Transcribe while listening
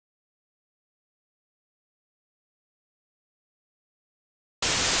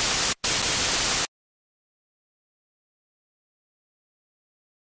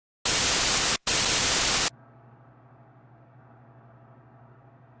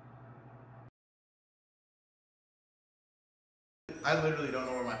I literally don't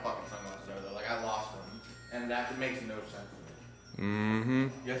know where my fucking sunglasses are though. Like I lost them, and that makes no sense to me. Mm-hmm.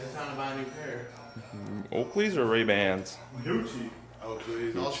 Guess it's time to buy a new pair. Oakleys or Ray-Bans? Gucci.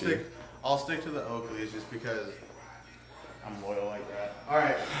 Oakleys. I'll stick to the Oakleys just because I'm loyal like that. All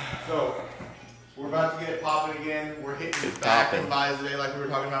right, so we're about to get it popping again. We're hitting back and buys today, like we were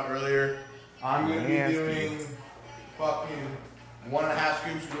talking about earlier. I'm gonna be doing fucking 1.5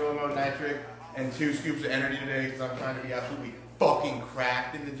 scoops of Gorilla Mode Nitric and 2 scoops of energy today because I'm trying to be absolutely fucking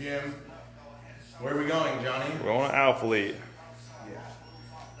cracked in the gym. Where are we going, Johnny? We're going to Alphalete. Yeah.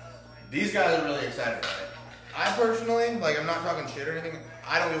 These guys are really excited about it. I personally, like, I'm not talking shit or anything.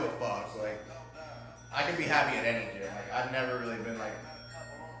 I don't give a fuck. Like, I can be happy at any gym. Like, I've never really been like,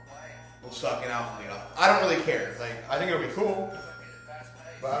 we'll suck in Alphalete. I don't really care. It's like, I think it'll be cool,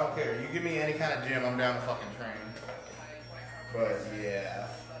 but I don't care. You give me any kind of gym, I'm down to fucking train. But yeah,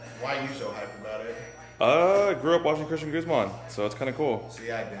 why are you so hyped about it? I grew up watching Christian Guzman, so it's kind of cool.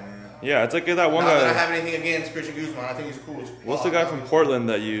 See, I didn't. Yeah, it's like that one guy. Not that I guy. have anything against Christian Guzman. I think he's cool as fuck. What's the guy from Portland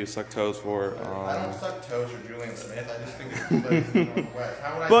that you suck toes for? I don't suck toes for Julian Smith. I just think it's cool that he's in the Northwest.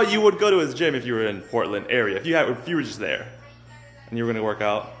 How would I? But you would go to his gym if you were in Portland area. If you were just there, and you were gonna work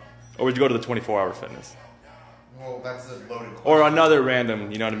out, or would you go to the 24-hour fitness? Well, that's a loaded question. Or another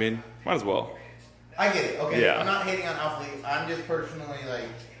random. You know what I mean? Might as well. I get it. Okay. Yeah. I'm not hating on Alphalete. I'm just personally like.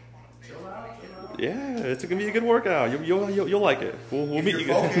 Yeah, it's gonna be a good workout. You'll like it. We'll meet you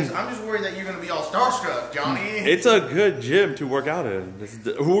guys. I'm just worried that you're gonna be all starstruck, Johnny. It's a good gym to work out in.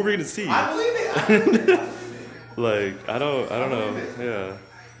 Who are we gonna see? I believe it. Like I don't know. Yeah.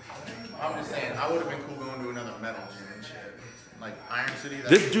 I'm just saying, I would have been cool going to another metal gym and shit, like Iron City.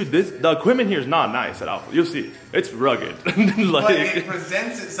 The equipment here is not nice at Alpha. You'll see, it's rugged. Like, but it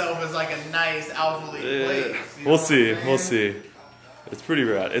presents itself as like a nice Alphalete place. We'll see. It's pretty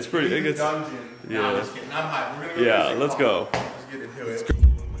rad. It's pretty. It gets. Dungeon. Yeah. No, I'm just kidding. I'm hyped. We're gonna go. Yeah, let's go. Let's get into it.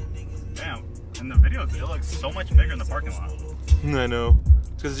 Damn. In the videos, it looks so much bigger in the parking lot. I know.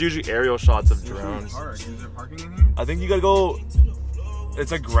 Because it's usually aerial shots of drones. Is there parking in here? I think you gotta go.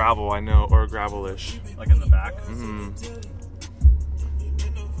 It's like gravel, I know, or gravel-ish. Like in the back? Mm-hmm.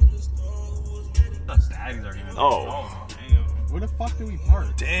 The staggies are even. Oh. Damn. Where the fuck do we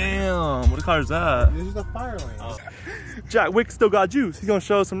park? Damn. What car is that? This is a fire lane. Oh. Jackxwestx still got juice. He's gonna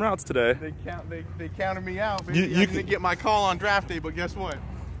show us some routes today. They counted me out. I didn't get my call on draft day, but guess what?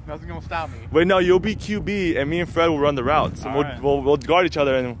 Nothing's gonna stop me. Wait, no, you'll be QB, and me and Fred will run the routes, and we'll guard each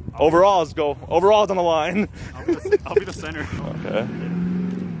other, and overalls on the line. I'll be the center. Okay.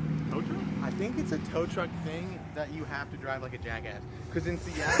 Tow truck? I think it's a tow truck thing that you have to drive like a jackass. Because in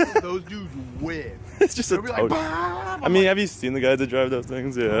Seattle, those dudes whip. It's just They'll be like, I mean, have you seen the guys that drive those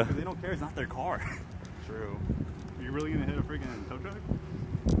things? Yeah. Because they don't care. It's not their car. True. Are you really gonna hit a freaking tow truck?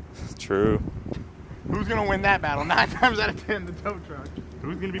 True. Who's gonna win that battle? 9 times out of 10, the tow truck.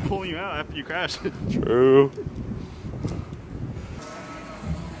 Who's gonna be pulling you out after you crash? True.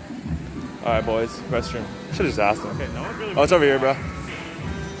 Alright, boys. Restroom. Should've just asked him. Okay, no one really. Oh, it's over here, bro. You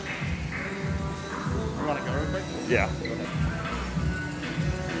wanna go real quick? Yeah.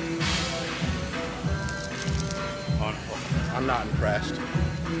 I'm not impressed.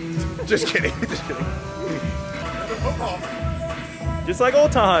 Just kidding. Just kidding. Football. Just like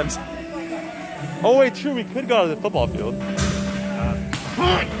old times. Oh wait, true. We could go to the football field.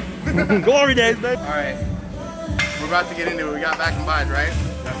 Glory days, baby. All right. We're about to get into it. We got back and buys, right?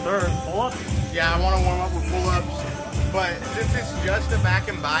 Yes, sir. Pull up. Yeah, I want to warm up with pull-ups. But since it's just a back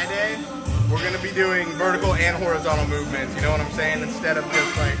and buy day, we're going to be doing vertical and horizontal movements. You know what I'm saying? Instead of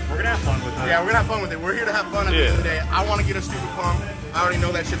just like... We're going to have fun with it. Yeah, we're going to have fun with it. We're here to have fun at the end of the day. I want to get a stupid pump. I already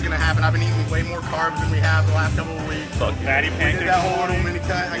know that shit's going to happen. I've been eating way more carbs than we have the last couple of weeks. Fuck Fatty pancakes. We did that whole little mini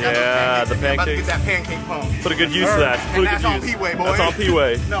cut. I got the pancakes. I'm about to get pancakes. that pancake pump. Put a good use to that. And that's on P-Way, boys. That's on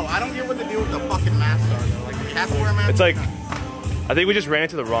P-Way. No, I don't get what the deal with the fucking masks are, though. Like, do we have to wear a mask? It's like, I think we just ran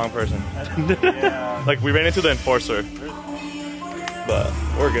into the wrong person. Yeah. Like, we ran into the enforcer. But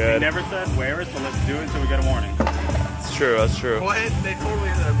we're good. They never said wear it, so let's do it until we get a warning. It's true, that's true. What? They totally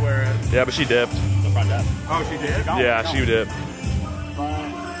ended up wearing it. Yeah, but she dipped. The front desk. Oh, she did? Yeah, she dipped.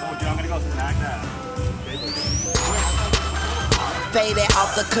 Oh, dude, I'm gonna go snack that. Faded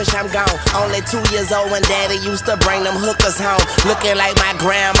off the cush, I'm gone. Only 2 years old when daddy used to bring them hookers home. Looking like my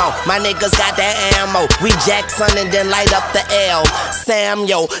grandma. My niggas got that ammo. We Jackson and then light up the L. Sam,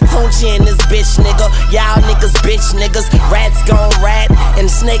 yo, Tunchi and this bitch, nigga. Y'all niggas, bitch niggas. Rats gon' rat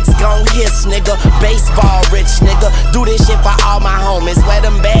and snakes gon' hiss, nigga. Baseball rich, nigga. Do this shit for all my homies. Where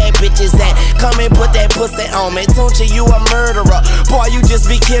them bad bitches at? Come and put that pussy on me. Tunchi, you a murderer. Boy, you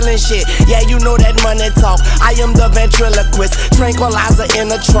just be killing shit. Yeah, you know that money talk. I am the ventriloquist. Tranquil tranquilizer in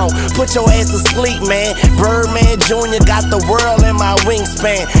the trunk. Put your ass to sleep, man. Birdman Jr. got the world in my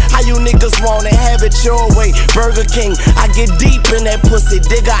wingspan. How you niggas want it? Have it your way. Burger King, I get deep in that pussy,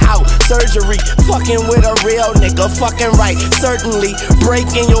 digger out. Surgery, fucking with a real nigga, fucking right. Certainly, break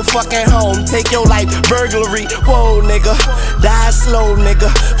in your fucking home, take your life. Burglary, whoa nigga, die slow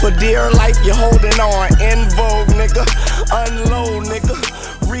nigga. For dear life, you're holding on. In vogue nigga, unload nigga,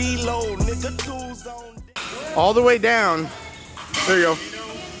 reload nigga, tools on. All the way down. There you go.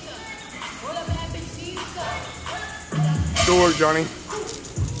 Door, Johnny.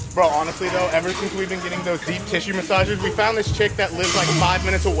 Bro, honestly though, ever since we've been getting those deep tissue massages, we found this chick that lives like 5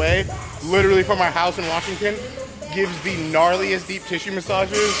 minutes away, literally from our house in Washington, gives the gnarliest deep tissue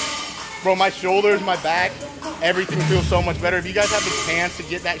massages. Bro, my shoulders, my back, everything feels so much better. If you guys have the chance to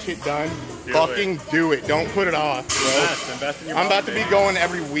get that shit done, fucking do it. Don't put it off, bro. Invest in your I'm about to be going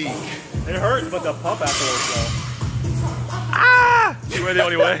every week. It hurts, but the pump afterwards though. Ah! We're the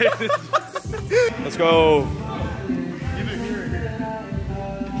only way. Let's go.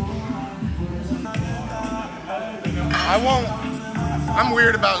 I'm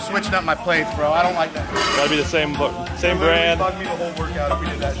weird about switching up my plates, bro. I don't like that. Gotta be the same brand. Bug me the whole workout if we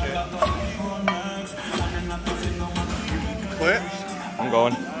did that shit. Clips? I'm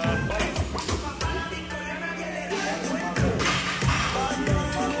going.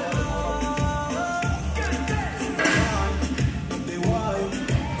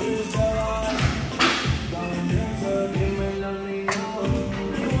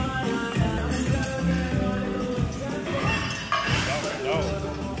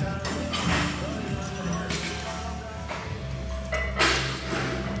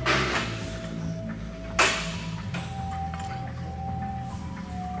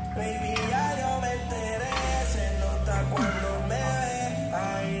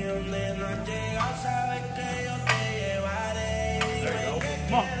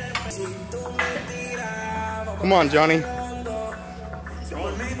 Come on, Johnny.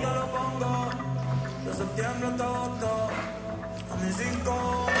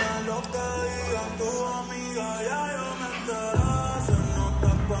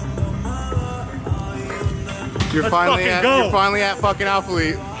 You're finally at fucking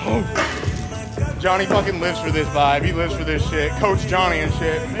Alphalete. Johnny fucking lives for this vibe. He lives for this shit. Coach Johnny and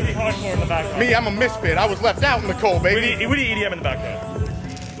shit. Maybe hardcore in the back. Me, I'm a misfit. I was left out in the cold, baby. We need EDM in the back though.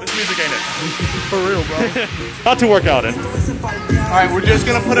 This music ain't it. For real, bro. Not to work out in. Alright, we're just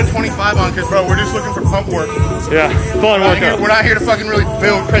gonna put a 25 on because, bro, we're just looking for pump work. Yeah, fun workout. We're not here to fucking really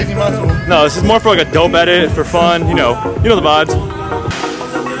build crazy muscle. No, this is more for like a dope edit, for fun, you know the vibes. I'm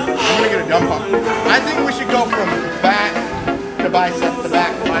gonna get a dumb pump. I think we should go from back to bicep to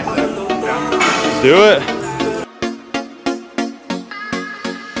back to bicep. Let's do it.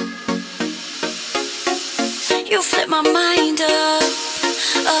 You flip my mind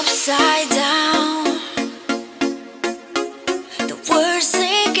upside down. The words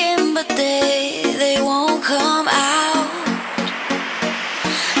sinking, but they won't come out.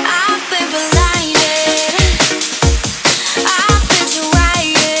 I've been blinded, I've been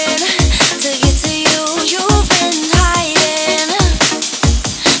trying to get to you. You've been hiding,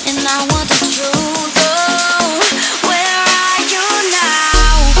 and I want the truth. Oh, where are you now?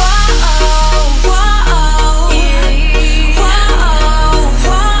 Whoa, whoa, yeah.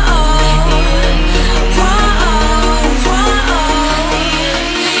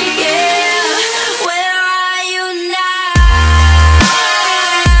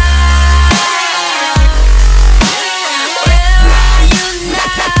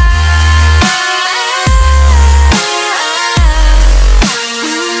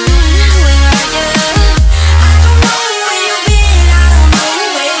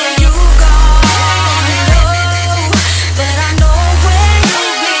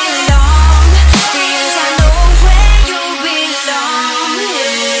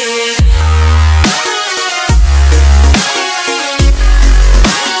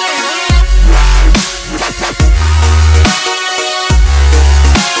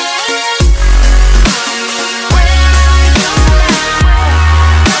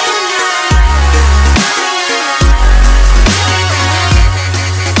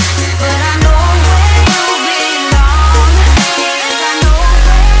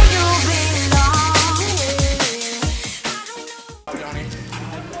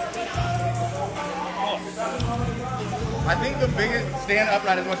 I think the biggest, stand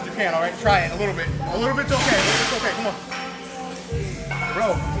upright as much as you can, all right? Try it a little bit. A little bit's okay, a little bit's okay, come on.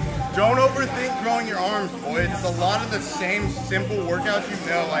 Bro, don't overthink throwing your arms, boys. It's a lot of the same simple workouts you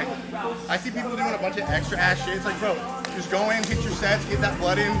know. Like, I see people doing a bunch of extra ass shit. It's like, bro, just go in, hit your sets, get that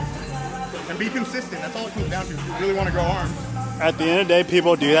blood in, and be consistent. That's all it comes down to if you really want to grow arms. At the end of the day,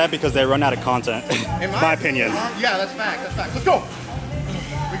 people do that because they run out of content. In my opinion. Yeah, that's fact. That's fact. Let's go.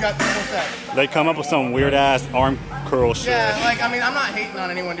 We got 3 more sets. They come up with some weird ass arm curl shit. Yeah, like, I mean, I'm not hating on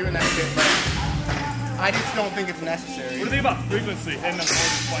anyone doing that shit, but I just don't think it's necessary. What do you think about frequency? Hitting them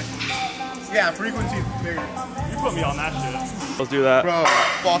twice. Yeah, frequency is bigger. You put me on that shit. Let's do that. Bro,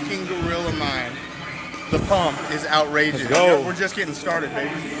 fucking gorilla mind. The pump is outrageous. Let's go. We're just getting started,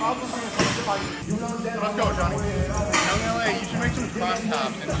 baby. Let's go, Johnny. Young LA, you should make some crop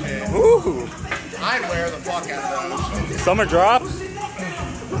tops and shit. Ooh. I'd wear the fuck out of those. Summer drops.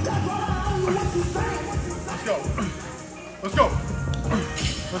 Let's go. Let's go.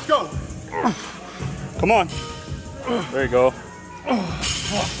 Let's go. Come on. There you go.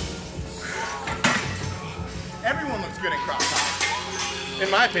 Everyone looks good in crop tops. In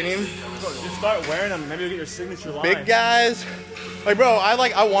my opinion. Just start wearing them. Maybe you'll get your signature line. Big guys. Like, bro, I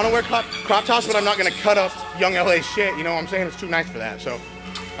want to wear crop tops, but I'm not going to cut up young LA shit. You know what I'm saying? It's too nice for that. So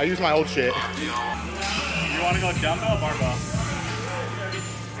I use my old shit. You want to go dumbbell or barbell?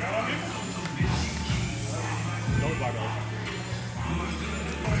 Go with barbell.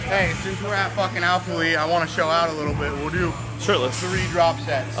 Hey, since we're at fucking Alphalete, I want to show out a little bit. We'll do Shirtless. 3 drop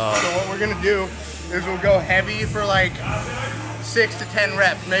sets. So what we're going to do is we'll go heavy for like 6 to 10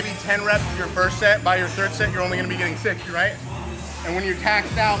 reps. Maybe 10 reps is your first set. By your third set, you're only going to be getting 60, right? And when you're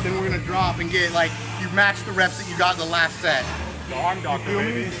taxed out, then we're going to drop and get like, you match the reps that you got in the last set. The arm doctor,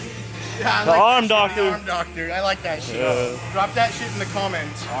 baby. Yeah, I The like arm that shit, doctor. The arm doctor. I like that shit. Yeah. Drop that shit in the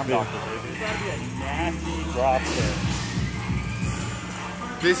comments. Arm doctor, baby. It's gotta be a nasty drop set.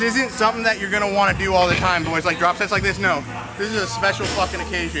 This isn't something that you're gonna want to do all the time, boys. Like drop sets like this, no. This is a special fucking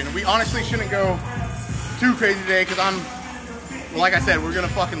occasion. We honestly shouldn't go too crazy today because like I said, we're gonna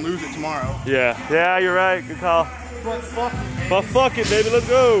fucking lose it tomorrow. Yeah. Yeah, you're right. Good call. But fuck it, baby. But fuck it, baby. Let's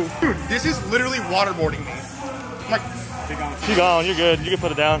go. Dude, this is literally waterboarding me. I'm like, Keep on. You're good. You can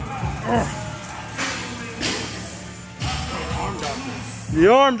put it down. The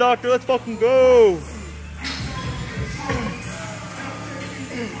arm doctor. Let's fucking go.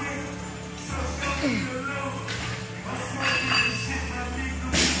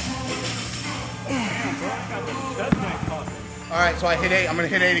 all right, so I hit 8. I'm gonna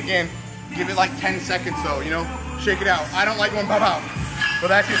hit 8 again. Give it like 10 seconds though, you know? Shake it out. I don't like going pop out, but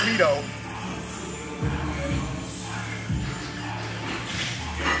that's just me though.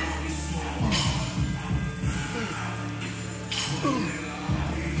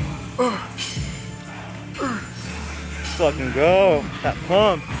 Fucking go. That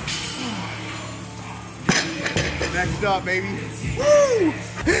pump. Next up, baby. Woo!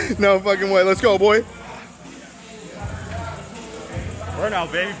 No fucking way. Let's go, boy.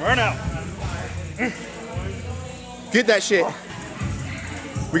 Burnout, baby. Burnout. Get that shit.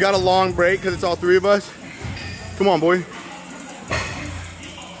 We got a long break because it's all 3 of us. Come on, boy.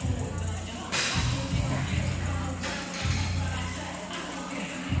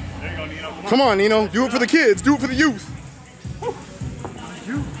 There you go, Nino. Come on, Nino. Do it for the kids. Do it for the youth. Go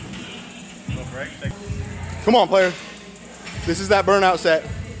break. Come on, player. This is that burnout set.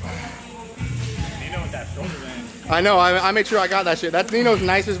 Nino with that shoulder vein. I know. I made sure I got that shit. That's Nino's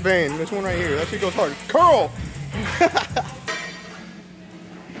nicest vein. This one right here. That shit goes hard. Curl.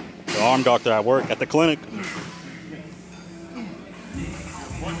 The arm doctor at work at the clinic.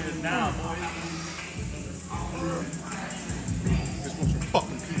 Appointment is now, boys. This one's for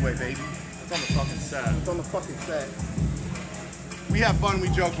fucking Twittwe, baby. It's on the fucking set. It's on the fucking set. We have fun, we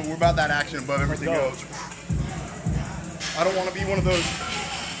joke, but we're about that action above everything else. I don't want to be one of those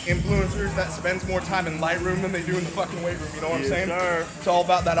influencers that spends more time in Lightroom than they do in the fucking weight room. You know what I'm saying? Sir. It's all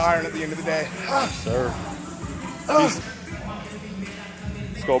about that iron at the end of the day. Sir. Let's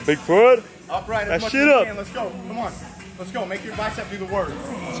go, Bigfoot. Upright That as much shit as you up. can. Let's go. Come on. Let's go. Make your bicep do the work.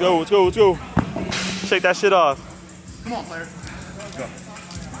 Let's go. Let's go. Let's go. Shake that shit off. Come on, player. Let's go.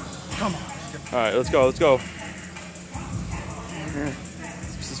 Come on. All right, let's go. Let's go.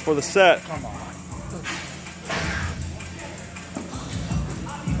 This is for the set. Come on.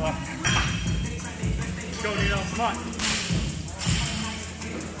 Let's go, Nino. Come on.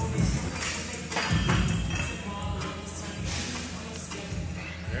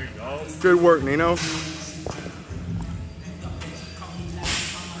 There you go. Good work, Nino.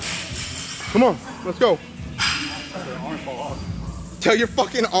 Come on. Let's go. Till your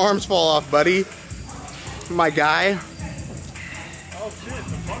fucking arms fall off, buddy. My guy. Oh shit,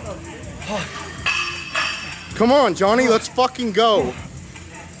 the front of you. Come on, Johnny. Let's fucking go.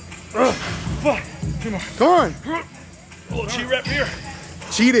 Fuck. Come on. Come on. A little cheat rep here.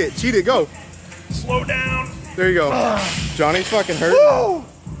 Cheat it. Cheat it. Go. Slow down. There you go. Johnny's fucking hurt.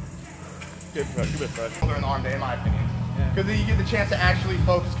 Good bit fresh. Shoulder and arm day, in my opinion. Yeah. Because then you get the chance to actually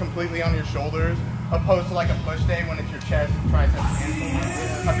focus completely on your shoulders, opposed to like a push day when it's your chest, triceps, and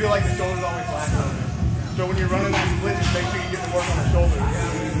shoulders. I feel like the shoulders always last over. So when you're running that split, just make sure you get to work on the shoulders. Yeah,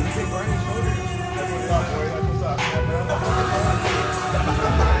 that's what's up, boy. That's what's up.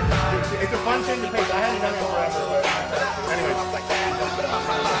 It's a fun change of pace. I hadn't done it forever, but anyway.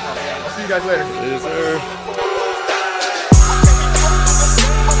 I'll see you guys later. Yes, sir.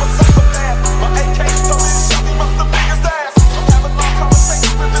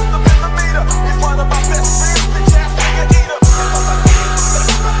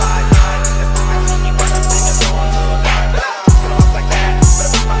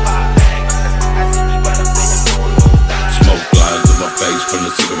 From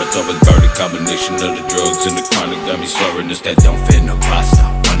the cigarettes, always burning combination of the drugs and the chronic got me slurring. This that don't fit no pasta.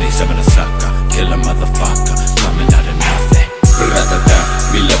 187 a sucker, kill a motherfucker, coming out of nothing. Ra-da-da,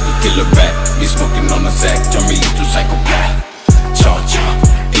 me love to kill a rat. Me smoking on a sack, turn me into psychopath. Cha-cha,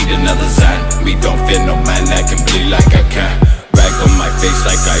 eat another Zan. Me don't fit no man that can bleed like I can. Rag on my face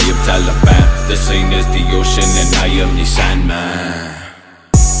like I am Taliban. The scene is the ocean and I am the Sandman.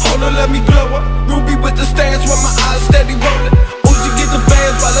 Hold on, let me glow up. Ruby with the stance while my eyes steady rolling. Get the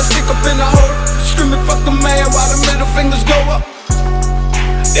bands while I stick up in the hole. Screaming fuck the man while the middle fingers go up.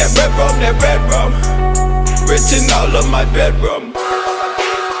 That red rum. Rich in all of my bedroom.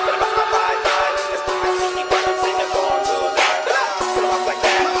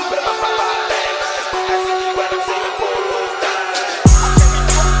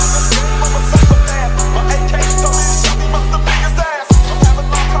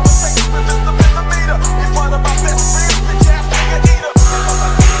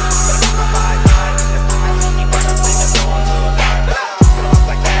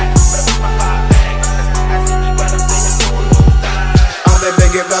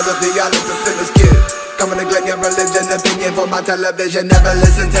 Come and neglect your religion, opinion for my television. Never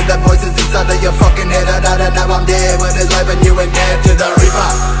listen to the voices inside of your fucking head. Now I'm dead when it's life and you ain't dead to the reaper.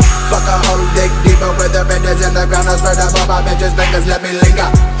 Fuck a hole, dig deeper with the benders in the ground. I spread up all my bitches, fingers let me linger.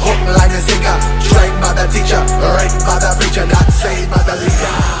 Hook like a singer, trained by the teacher, raped by the preacher, not saved by the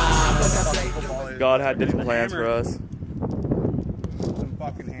leader. God had different plans for us. Some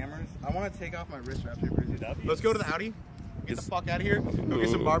fucking hammers. I want to take off my wrist wraps here. Let's go to the Audi. Get the fuck out of here. Go get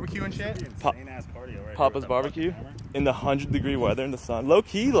some barbecue and shit. Papa's barbecue in the 100-degree weather in the sun. Low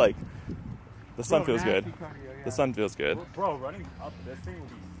key, like the sun feels good. The sun feels good. Bro, running up this thing would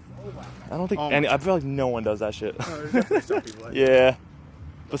be so loud. I don't think any. I feel like no one does that shit. Yeah,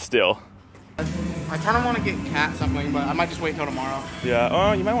 but still. I kind of want to get cat something, but I might just wait till tomorrow. Yeah.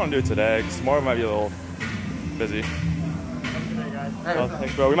 Oh, you might want to do it today because tomorrow might be a little busy. Oh,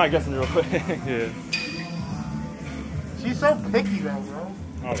 thanks, bro. We might get some real quick. Yeah. She's so picky though, bro.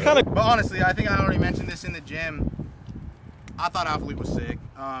 It's kind of. But honestly, I think I already mentioned this in the gym. I thought Alphalete was sick.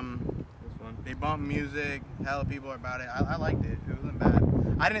 They bumped music. Hella people are about it. I liked it. It wasn't bad.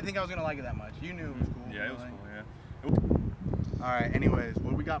 I didn't think I was gonna like it that much. You knew it was cool. Yeah, it was cool. Yeah. All right. Anyways,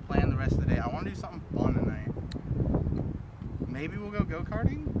 what we got planned the rest of the day? I want to do something fun tonight. Maybe we'll go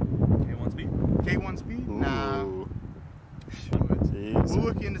karting. K1 speed. K1 speed? Ooh. Nah. Jeez. We'll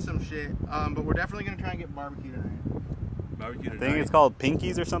look into some shit. But we're definitely gonna try and get barbecue tonight. I think it's called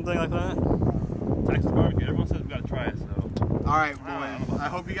Pinkies or something like that. Texas BBQ. Everyone says we gotta try it, so. Alright, boys. I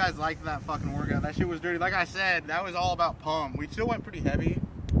hope you guys liked that fucking workout. That shit was dirty. Like I said, that was all about pump. We still went pretty heavy,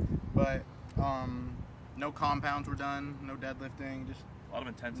 but no compounds were done, no deadlifting, just a lot of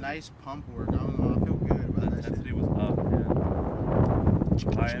intensity. Nice pump work. I feel good about that. Intensity was up, man.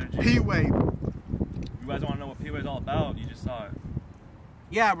 High energy. P-Way. You guys want to know what P-Way is all about? You just saw it.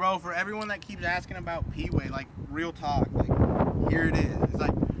 Yeah, bro, for everyone that keeps asking about P-Way, like, real talk, like, here it is. It's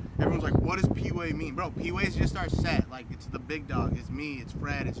like, everyone's like, what does P-Way mean? Bro, P-Way is just our set. Like, it's the big dog. It's me, it's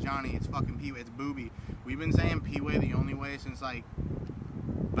Fred, it's Johnny, it's fucking P-Way, it's Booby. We've been saying P-Way the only way since, like,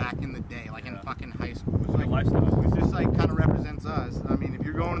 back in the day, like, in fucking high school. It's like, lifestyle. It's just, like, kind of represents us. I mean, if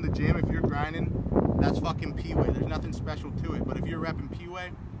you're going to the gym, if you're grinding, that's fucking P-Way. There's nothing special to it. But if you're repping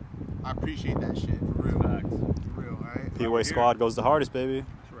P-Way, I appreciate that shit, for real. Facts. For real, alright? P-Way squad goes the hardest, baby.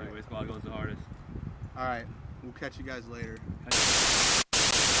 That's right. P-Way squad goes the hardest. Alright, we'll catch you guys later.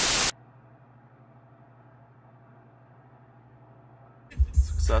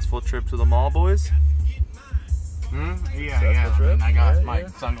 Successful trip to the mall, boys. Yeah. I got my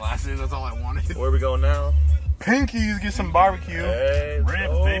sunglasses. That's all I wanted. Where are we going now? Pinkies, get some barbecue. Hey,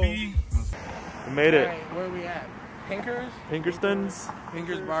 ribs, baby. We made it. Alright, where are we at? Pinkers? Pinkertons.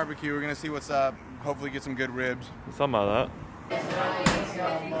 Pinkers barbecue. We're gonna see what's up. Hopefully get some good ribs. Something about that.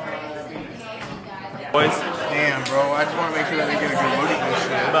 Boys, Damn, bro. I just want to make sure that they get a good look at this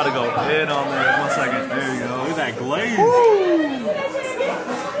shit. I'm about to go in on there. 1 second. There you go. Look at that glaze.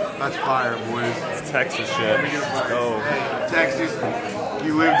 That's fire, boys. it's Texas shit. Oh, Hey, Texas,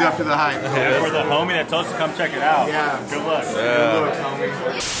 you lived up to the hype. Yeah, for the homie that told us to come check it out. Yeah. Good luck. yeah. Good look, homie.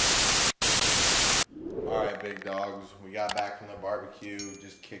 All right, big dogs. We got back from the barbecue.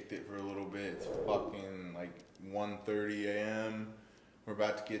 Just kicked it for a little bit. It's fucking like 1:30 a.m. We're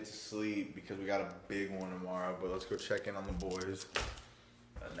about to get to sleep because we got a big one tomorrow. But let's go check in on the boys.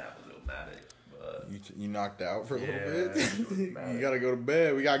 That nap was Illmatic, but You knocked out for a little Yeah, bit. You gotta go to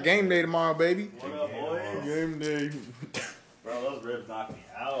bed. We got game day tomorrow, baby. What up, boys? Game day. Bro, those ribs knocked me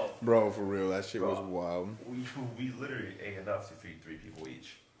out. Bro, for real, that shit was wild. we literally ate enough to feed 3 people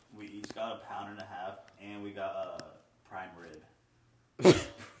each. We each got a pound and a half, and we got a prime rib.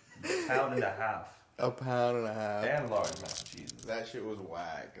 Pound and a half. A pound and a half. And large mac and cheese. That shit was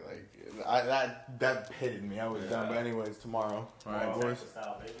whack. Like that pitted me. I was done. But anyways, tomorrow. All right, boys. Texas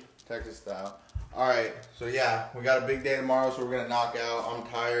style, baby. Texas style. All right. So yeah, we got a big day tomorrow. So we're gonna knock out. I'm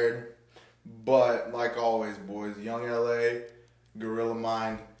tired, but like always, boys. Young LA, Gorilla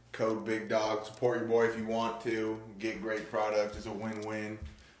Mind, code Big Dog. Support your boy if you want to. Get great products. It's a win-win.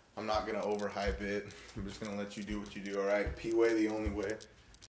 I'm not gonna overhype it. I'm just gonna let you do what you do. All right. P-Way the only way.